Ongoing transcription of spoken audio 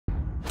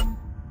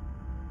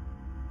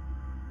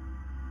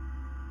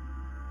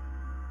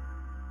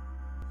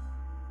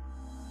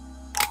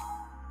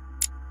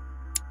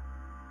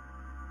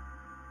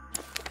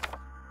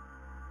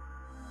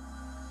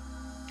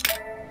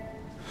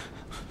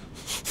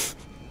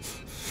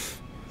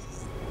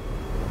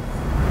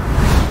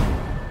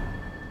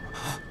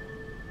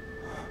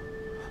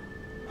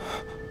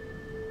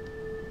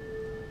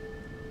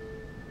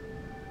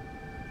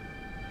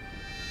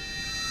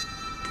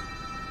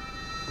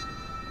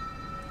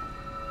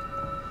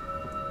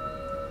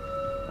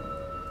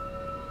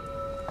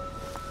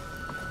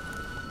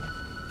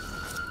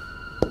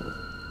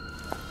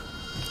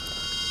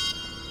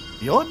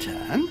Your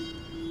turn?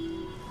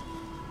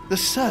 The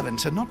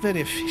servants are not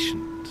very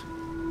efficient.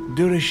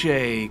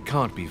 Durishay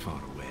can't be far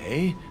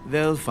away.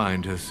 They'll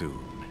find her soon.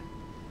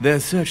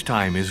 Their search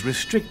time is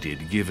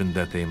restricted, given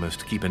that they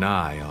must keep an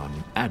eye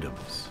on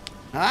Adams.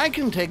 I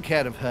can take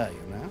care of her,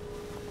 you know.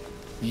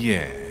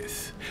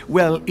 Yes.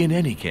 Well, in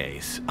any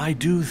case, I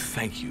do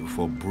thank you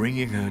for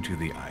bringing her to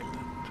the island.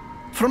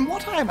 From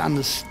what I've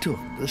understood,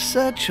 the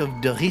search of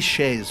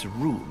Durishay's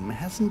room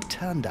hasn't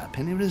turned up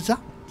any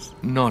results.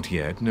 Not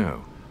yet,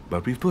 no.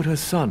 But we've put her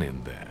son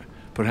in there.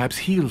 Perhaps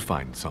he'll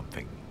find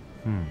something.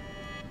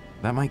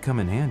 That might come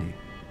in handy.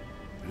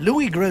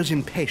 Louis grows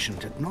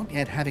impatient at not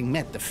yet having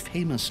met the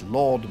famous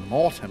Lord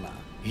Mortimer.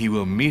 He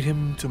will meet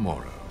him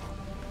tomorrow.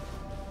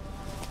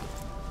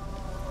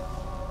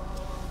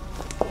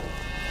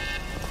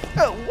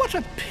 Oh, what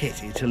a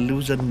pity to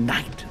lose a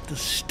knight at the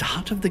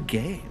start of the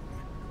game.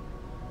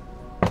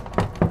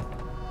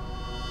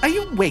 Are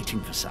you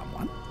waiting for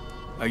someone?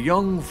 A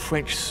young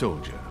French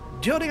soldier.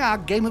 During our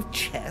game of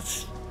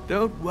chess?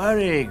 Don't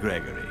worry,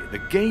 Gregory. The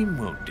game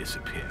won't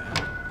disappear.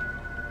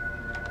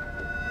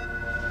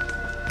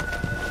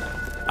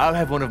 I'll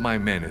have one of my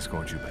men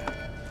escort you back.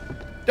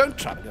 Don't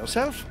trouble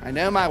yourself. I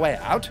know my way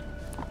out.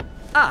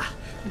 Ah,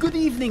 good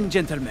evening,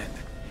 gentlemen.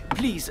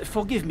 Please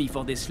forgive me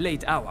for this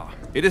late hour.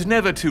 It is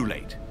never too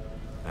late,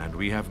 and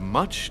we have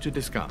much to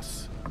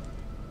discuss.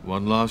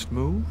 One last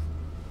move?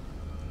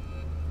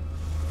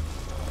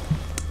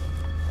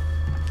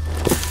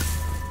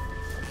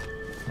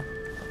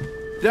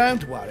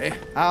 Don't worry.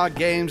 Our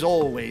games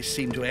always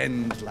seem to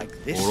end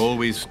like this. Or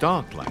always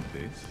start like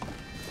this.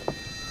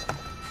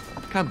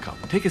 Come,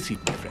 take a seat,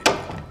 my friend.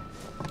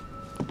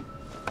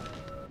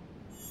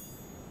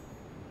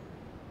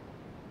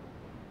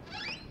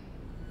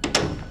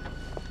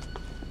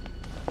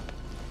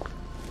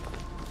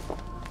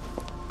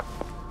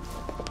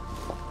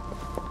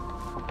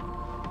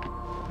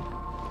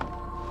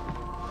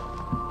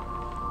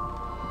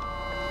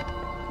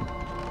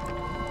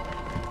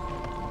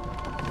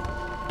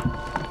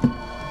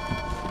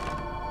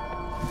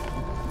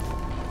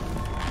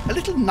 A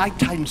little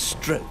nighttime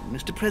stroll,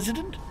 Mr.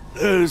 President?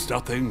 There's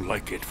nothing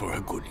like it for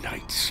a good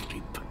night's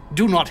sleep.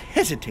 Do not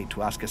hesitate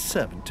to ask a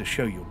servant to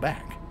show you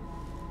back.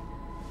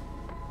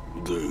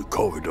 The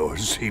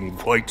corridors seem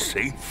quite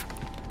safe.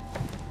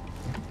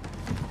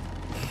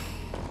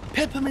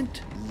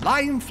 Peppermint,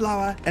 lime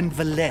flower, and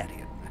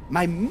valerian.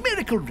 My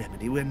miracle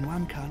remedy when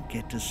one can't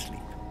get to sleep.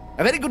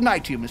 A very good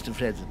night to you, Mr.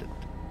 President.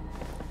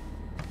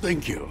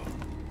 Thank you.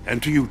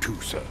 And to you too,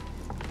 sir.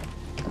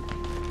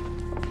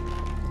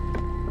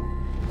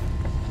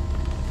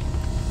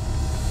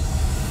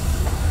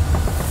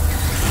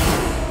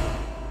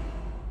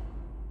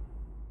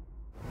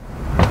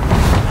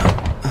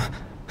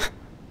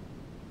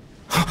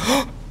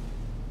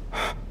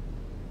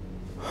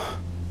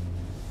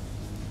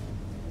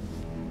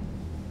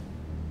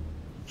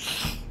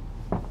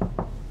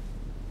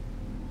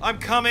 I'm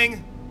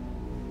coming.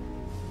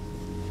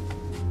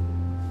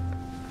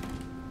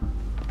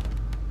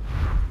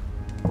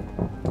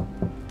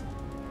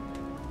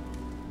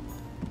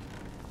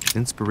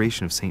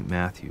 Inspiration of St.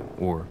 Matthew,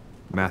 or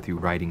Matthew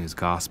writing his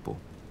gospel,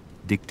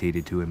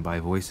 dictated to him by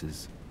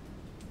voices.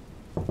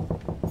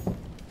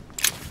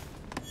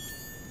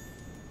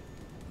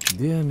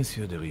 Dear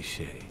Monsieur de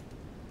Richet,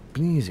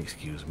 please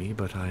excuse me,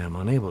 but I am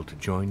unable to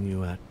join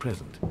you at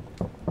present.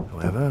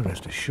 However,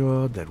 rest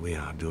assured that we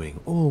are doing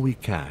all we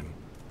can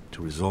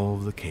to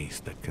resolve the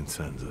case that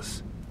concerns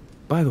us.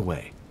 By the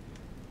way,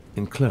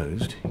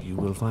 enclosed, you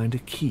will find a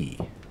key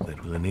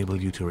that will enable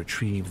you to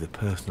retrieve the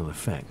personal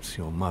effects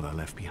your mother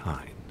left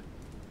behind.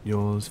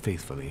 Yours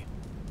faithfully,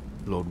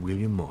 Lord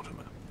William Mortimer.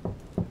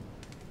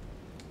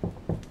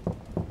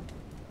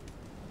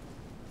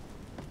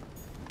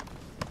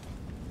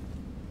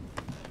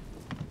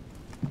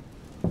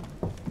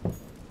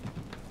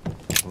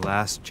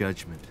 Last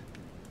Judgment.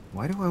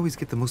 Why do I always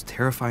get the most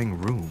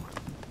terrifying room?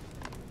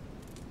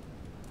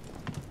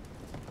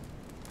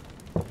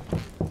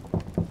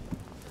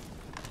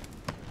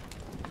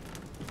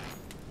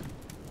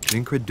 The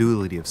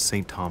incredulity of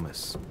St.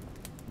 Thomas.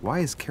 Why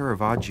is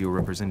Caravaggio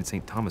representing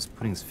St. Thomas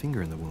putting his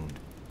finger in the wound?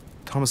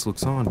 Thomas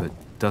looks on but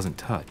doesn't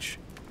touch.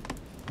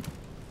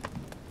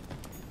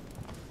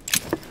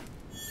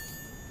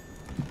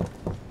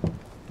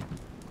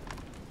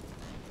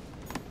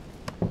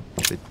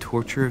 The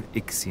torture of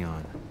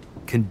Ixion,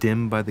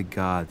 condemned by the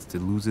gods to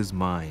lose his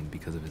mind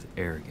because of his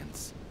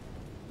arrogance.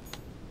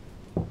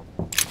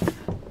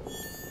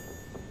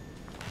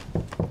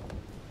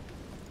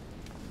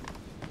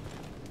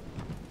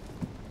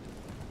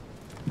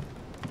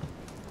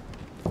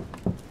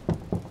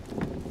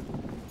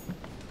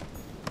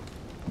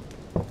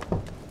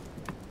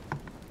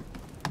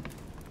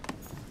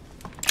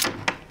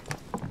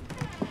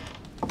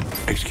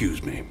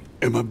 Excuse me,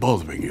 am I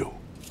bothering you?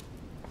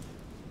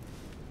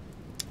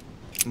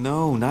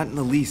 No, not in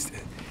the least.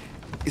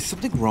 Is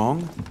something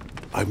wrong?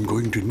 I'm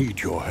going to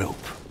need your help.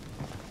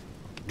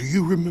 Do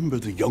you remember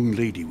the young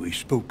lady we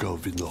spoke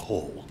of in the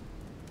hall?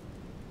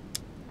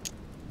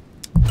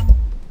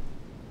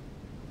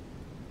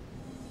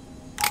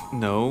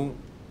 No.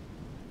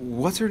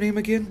 What's her name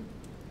again?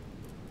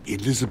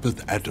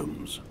 Elizabeth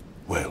Adams.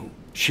 Well,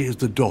 she is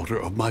the daughter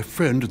of my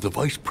friend, the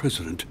Vice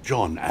President,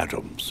 John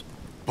Adams.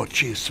 But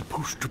she is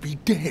supposed to be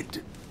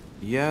dead.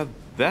 Yeah,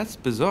 that's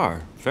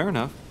bizarre. Fair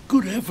enough.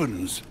 Good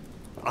heavens!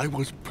 I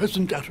was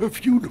present at her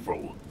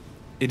funeral.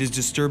 It is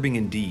disturbing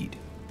indeed.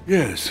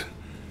 Yes.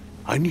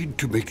 I need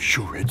to make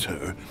sure it's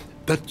her.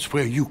 That's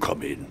where you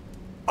come in.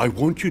 I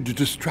want you to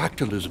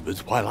distract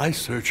Elizabeth while I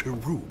search her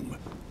room.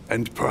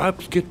 And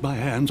perhaps get my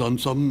hands on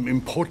some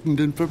important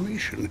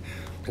information.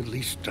 At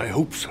least, I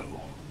hope so.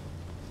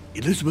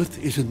 Elizabeth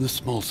is in the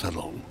small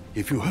salon.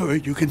 If you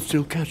hurry, you can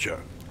still catch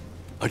her.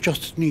 I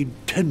just need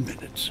 10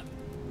 minutes.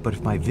 But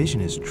if my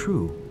vision is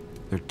true,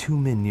 there are two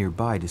men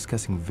nearby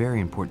discussing very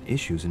important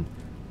issues, and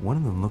one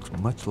of them looks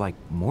much like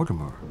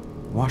Mortimer.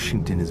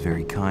 Washington is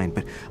very kind,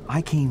 but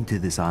I came to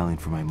this island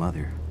for my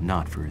mother,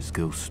 not for his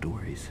ghost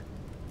stories.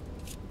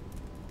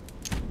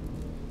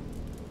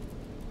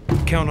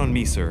 Count on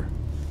me, sir.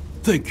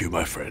 Thank you,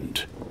 my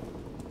friend.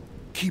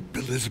 Keep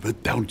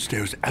Elizabeth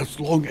downstairs as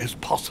long as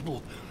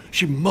possible.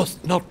 She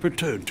must not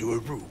return to her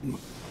room.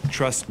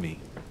 Trust me.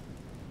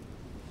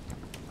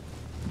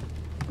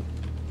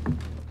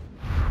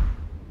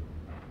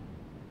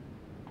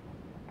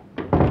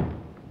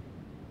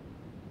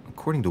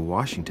 According to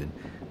Washington,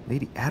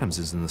 Lady Adams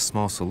is in the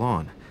small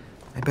salon.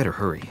 I better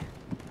hurry.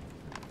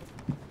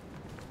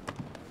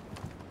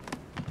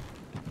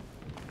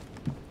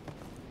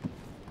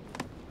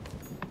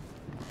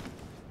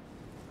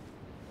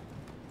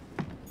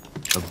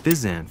 A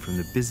Byzant from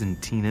the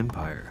Byzantine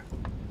Empire.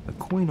 A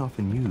coin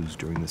often used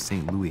during the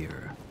St. Louis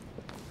era.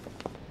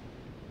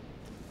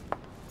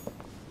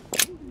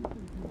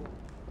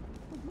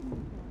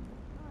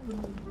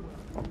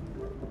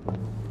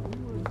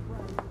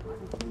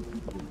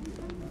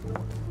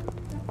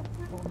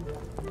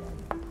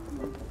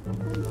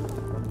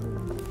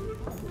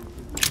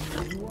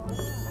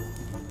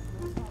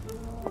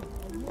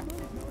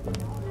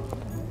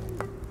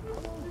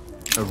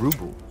 A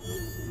ruble.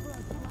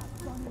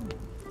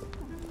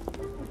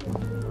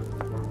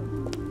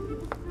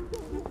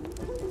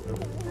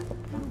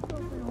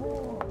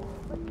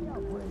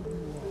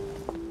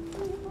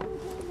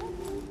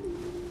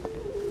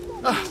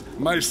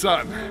 My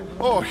son.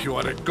 Oh, you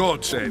are a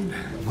godsend.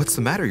 What's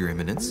the matter, Your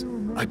Eminence?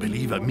 I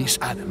believe Miss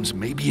Adams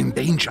may be in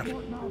danger.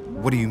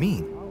 What do you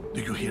mean?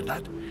 Do you hear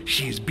that?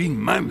 She is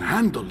being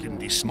manhandled in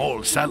this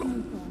small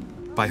salon.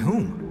 By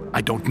whom?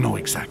 I don't know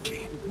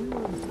exactly.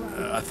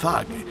 A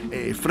thug,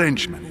 a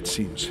Frenchman, it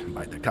seems.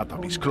 By the cut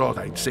of his cloth,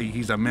 I'd say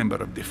he's a member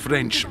of the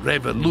French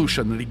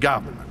Revolutionary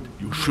Government.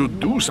 You should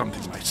do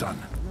something, my son.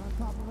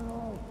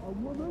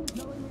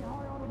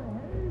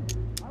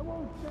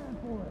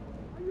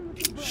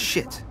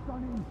 Shit.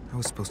 I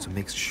was supposed to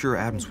make sure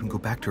Adams wouldn't go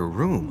back to her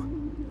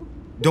room.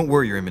 Don't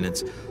worry, Your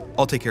Eminence.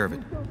 I'll take care of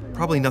it.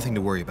 Probably nothing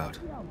to worry about.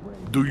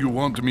 Do you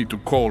want me to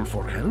call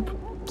for help?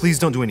 Please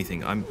don't do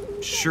anything. I'm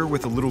sure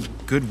with a little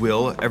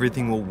goodwill,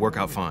 everything will work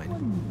out fine.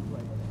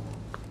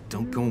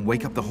 Don't go and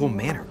wake up the whole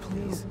manor,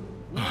 please.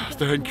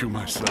 Thank you,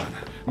 my son.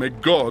 May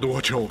God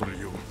watch over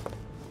you.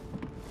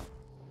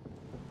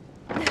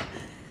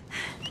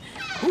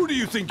 Who do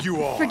you think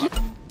you are?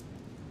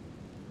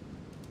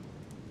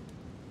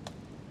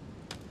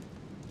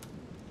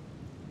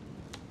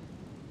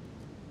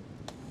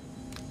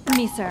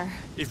 Me, sir.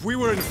 If we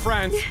were in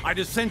France, I'd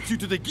have sent you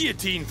to the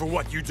guillotine for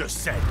what you just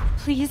said.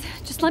 Please,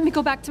 just let me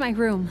go back to my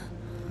room.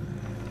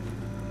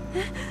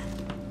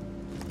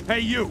 Hey,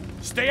 you!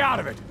 Stay out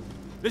of it!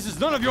 This is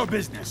none of your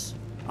business.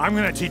 I'm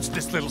gonna teach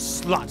this little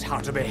slut how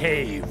to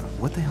behave.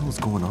 What the hell is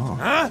going on?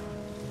 Huh?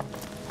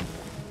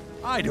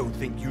 I don't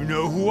think you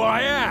know who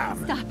I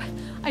am. Stop.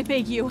 I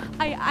beg you.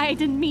 I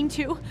didn't mean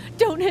to.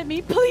 Don't hit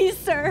me, please,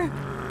 sir.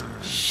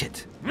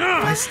 Shit. If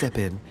I step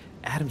in,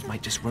 Adams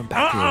might just run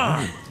back to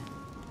her room.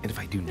 And if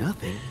I do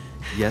nothing,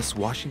 yes,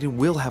 Washington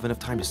will have enough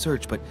time to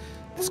search, but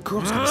this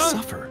girl's gonna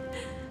suffer.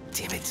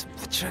 Damn it,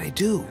 what should I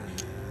do?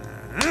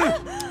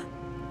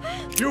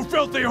 You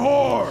filthy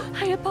whore!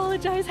 I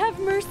apologize. Have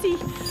mercy.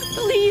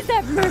 Please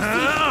have mercy.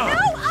 No!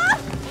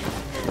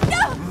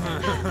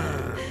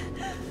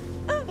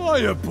 I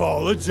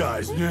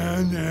apologize.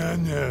 Nah, nah,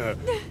 nah.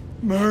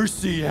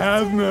 Mercy,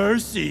 have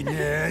mercy.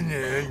 Nah,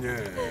 nah,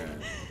 nah.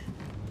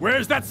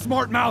 Where's that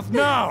smart mouth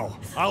now?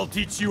 I'll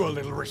teach you a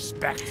little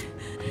respect.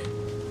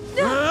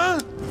 Huh?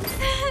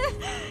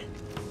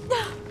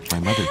 My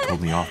mother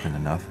told me often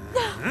enough.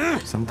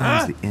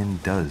 Sometimes the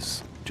end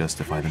does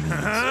justify the means.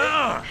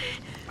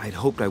 I'd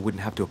hoped I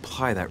wouldn't have to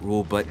apply that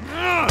rule, but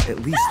at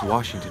least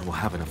Washington will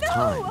have enough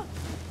time.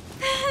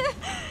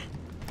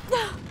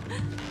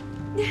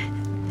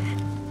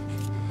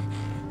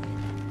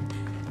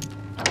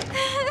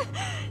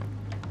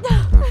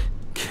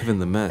 Given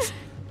the mess,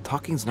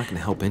 talking's not going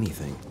to help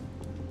anything.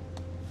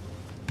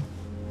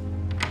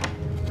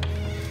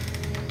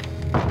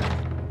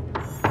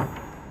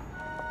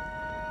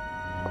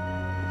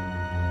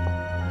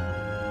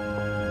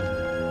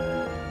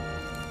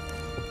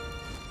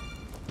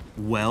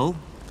 Well,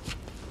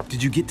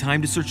 did you get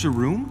time to search the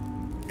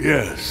room?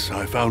 Yes,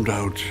 I found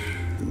out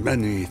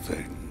many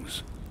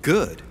things.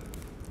 Good.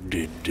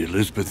 Did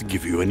Elizabeth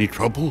give you any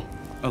trouble?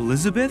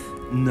 Elizabeth?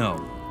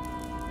 No.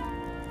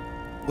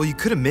 Well, you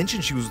could have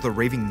mentioned she was with a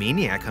raving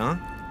maniac, huh?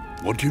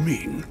 What do you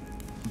mean?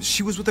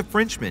 She was with a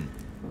Frenchman.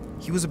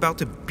 He was about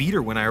to beat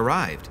her when I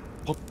arrived.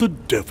 What the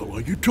devil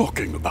are you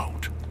talking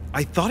about?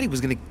 I thought he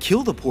was gonna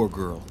kill the poor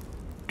girl.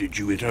 Did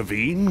you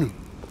intervene?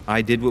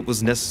 I did what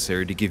was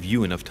necessary to give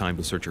you enough time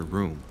to search her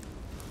room.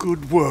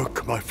 Good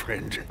work, my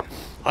friend.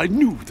 I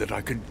knew that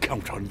I could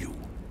count on you.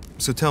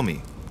 So tell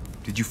me,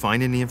 did you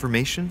find any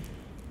information?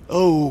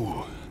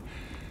 Oh,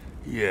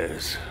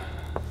 yes.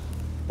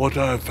 What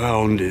I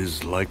found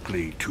is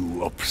likely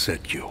to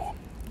upset you.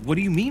 What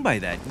do you mean by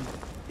that?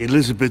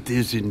 Elizabeth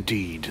is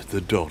indeed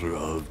the daughter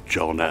of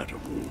John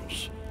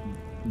Adams.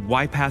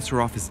 Why pass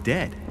her off as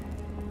dead?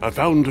 I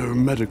found her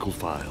medical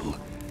file.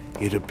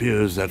 It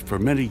appears that for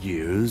many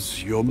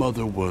years, your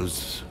mother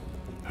was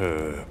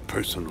her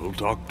personal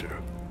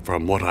doctor.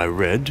 From what I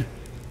read,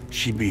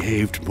 she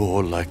behaved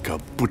more like a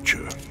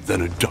butcher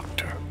than a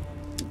doctor.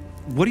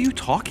 What are you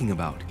talking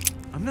about?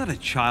 I'm not a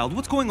child.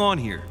 What's going on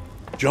here?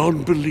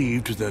 John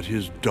believed that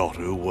his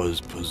daughter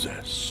was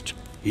possessed.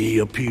 He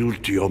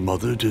appealed to your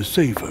mother to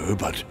save her,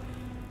 but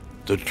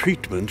the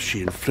treatment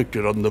she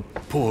inflicted on the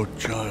poor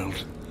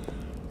child...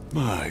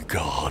 My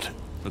God.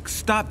 Look,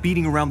 stop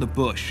beating around the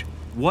bush.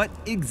 What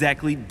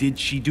exactly did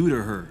she do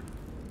to her?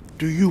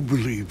 Do you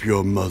believe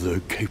your mother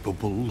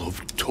capable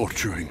of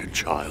torturing a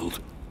child?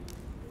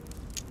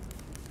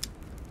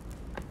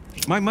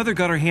 My mother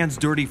got her hands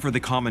dirty for the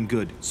common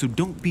good, so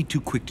don't be too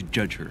quick to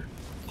judge her.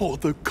 For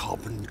the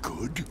common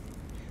good?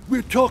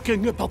 We're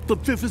talking about the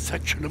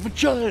vivisection of a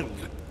child.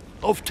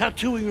 Of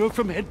tattooing her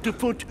from head to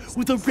foot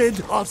with a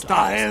red-hot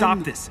iron. Stop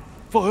this.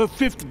 For her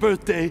 5th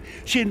birthday,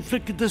 she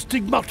inflicted the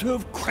stigmata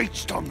of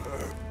Christ on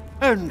her.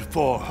 And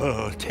for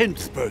her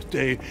 10th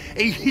birthday,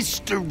 a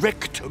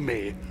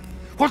hysterectomy.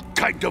 What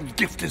kind of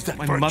gift is that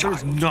for a child? My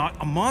mother's not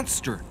a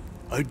monster.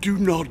 I do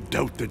not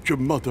doubt that your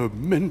mother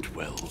meant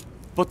well.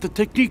 But the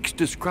techniques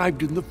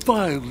described in the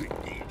file,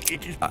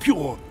 it is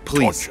pure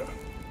please. torture.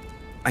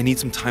 I need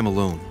some time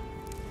alone.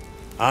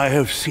 I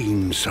have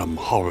seen some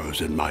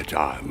horrors in my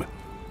time.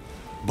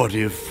 But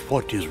if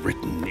what is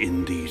written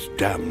in these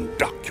damned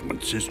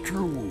documents is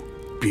true,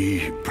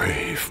 be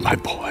brave, my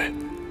boy.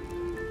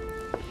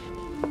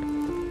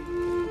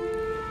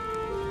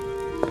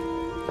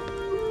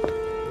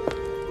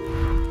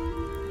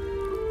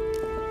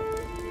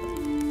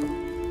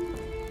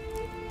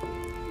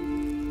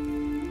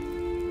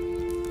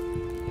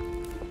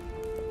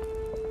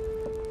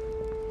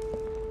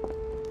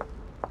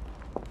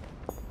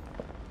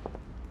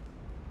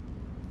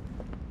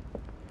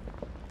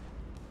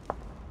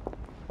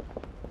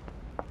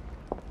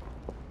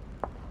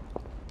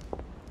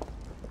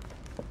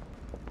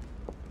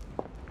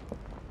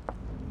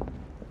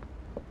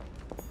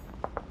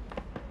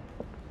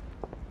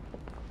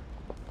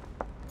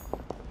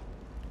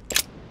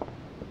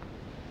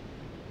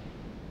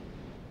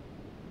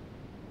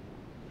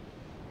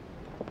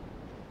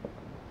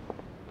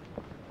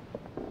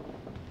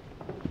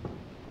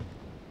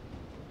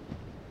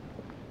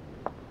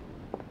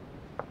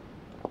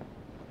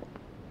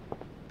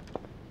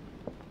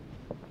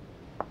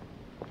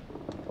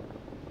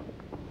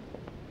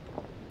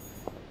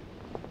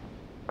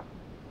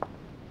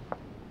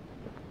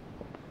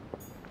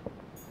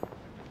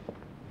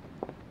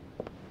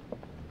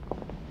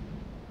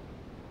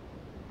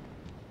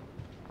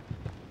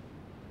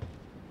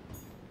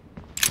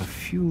 A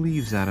few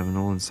leaves out of an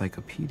old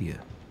encyclopedia.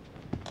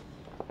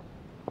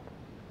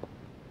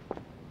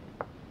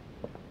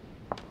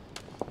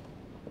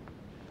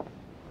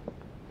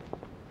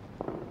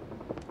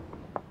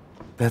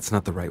 That's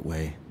not the right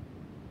way.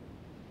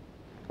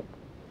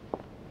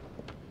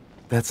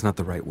 That's not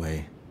the right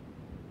way.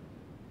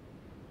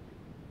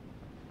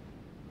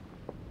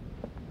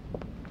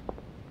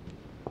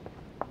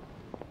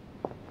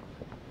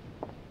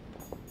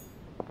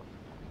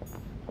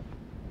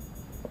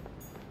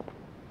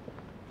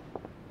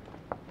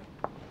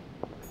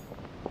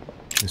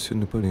 Monsieur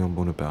Napoléon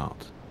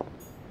Bonaparte.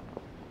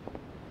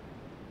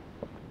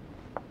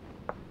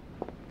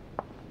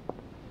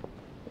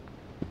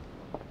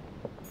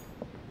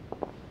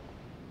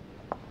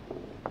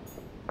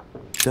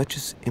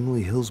 Duchess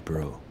Emily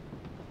Hillsborough.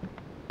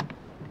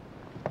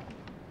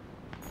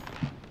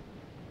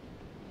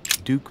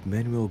 Duke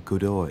Manuel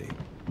Godoy.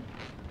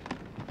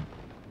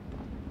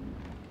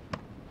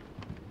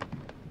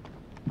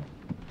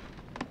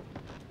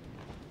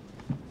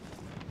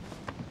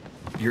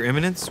 Your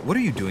Eminence, what are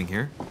you doing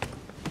here?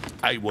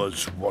 I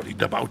was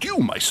worried about you,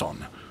 my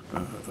son.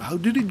 How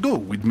did it go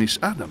with Miss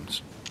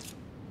Adams?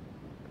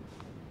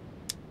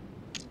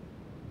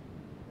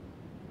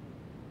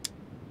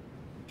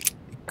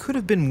 It could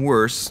have been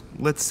worse.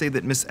 Let's say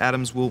that Miss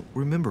Adams will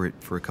remember it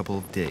for a couple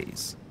of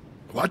days.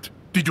 What?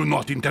 Did you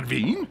not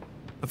intervene?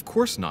 Of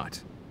course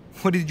not.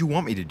 What did you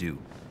want me to do?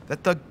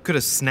 That thug could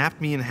have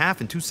snapped me in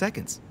half in 2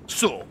 seconds.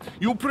 So,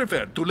 you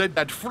prefer to let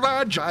that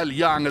fragile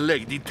young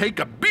lady take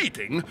a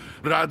beating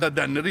rather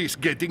than risk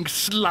getting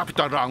slapped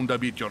around a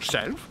bit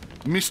yourself?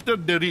 Mr.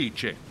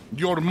 Derice,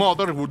 your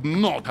mother would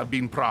not have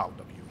been proud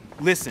of you.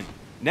 Listen,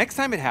 next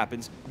time it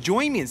happens,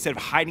 join me instead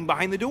of hiding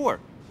behind the door.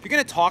 If you're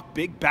gonna talk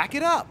big, back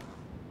it up.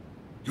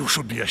 You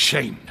should be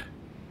ashamed.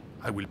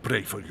 I will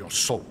pray for your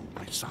soul,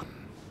 my son.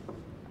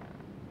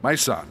 My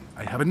son,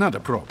 I have another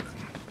problem.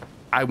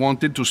 I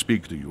wanted to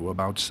speak to you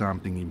about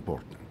something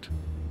important.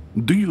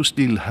 Do you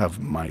still have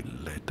my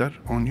letter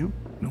on you?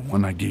 The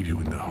one I gave you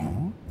in the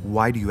hall?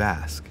 Why do you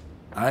ask?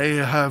 I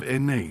have a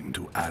name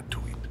to add to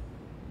it.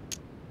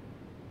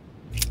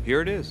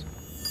 Here it is.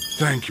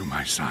 Thank you,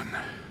 my son.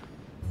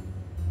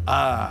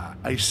 Ah,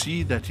 I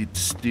see that it's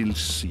still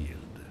sealed.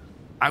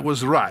 I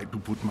was right to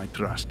put my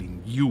trust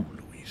in you,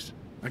 Luis.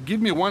 Now give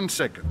me 1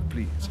 second,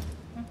 please.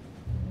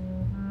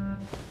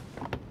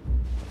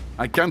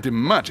 I can't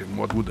imagine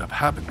what would have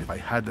happened if I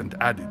hadn't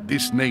added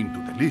this name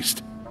to the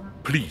list.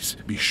 Please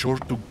be sure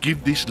to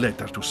give this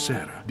letter to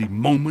Sarah the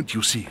moment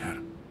you see her.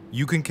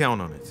 You can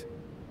count on it.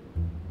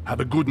 Have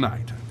a good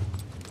night.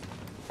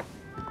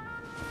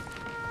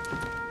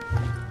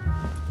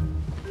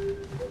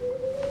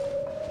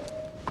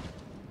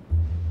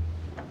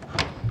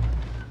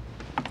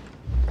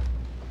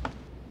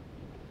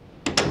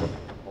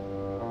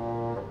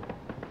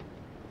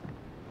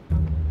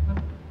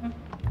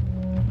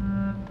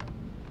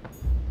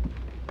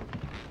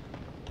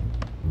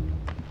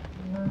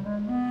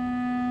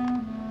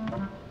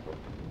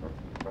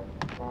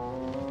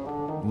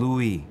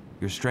 Louis,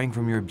 you're straying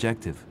from your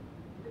objective.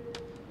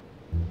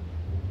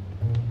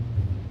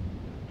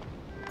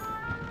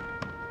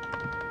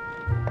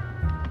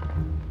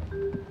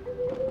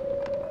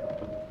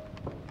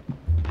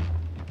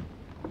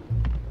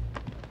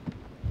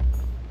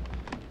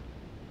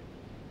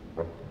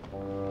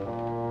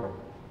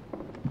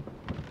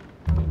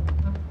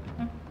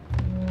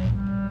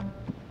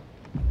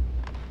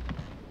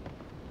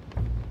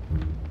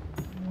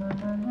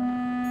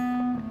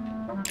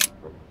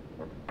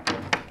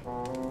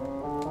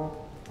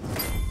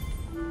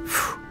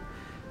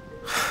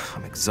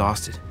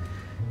 Exhausted.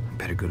 I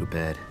better go to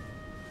bed.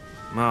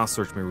 I'll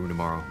search my room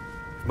tomorrow.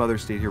 If Mother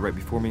stayed here right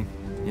before me,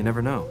 you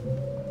never know.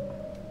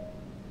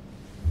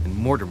 And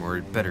Mortimer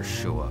had better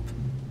show up.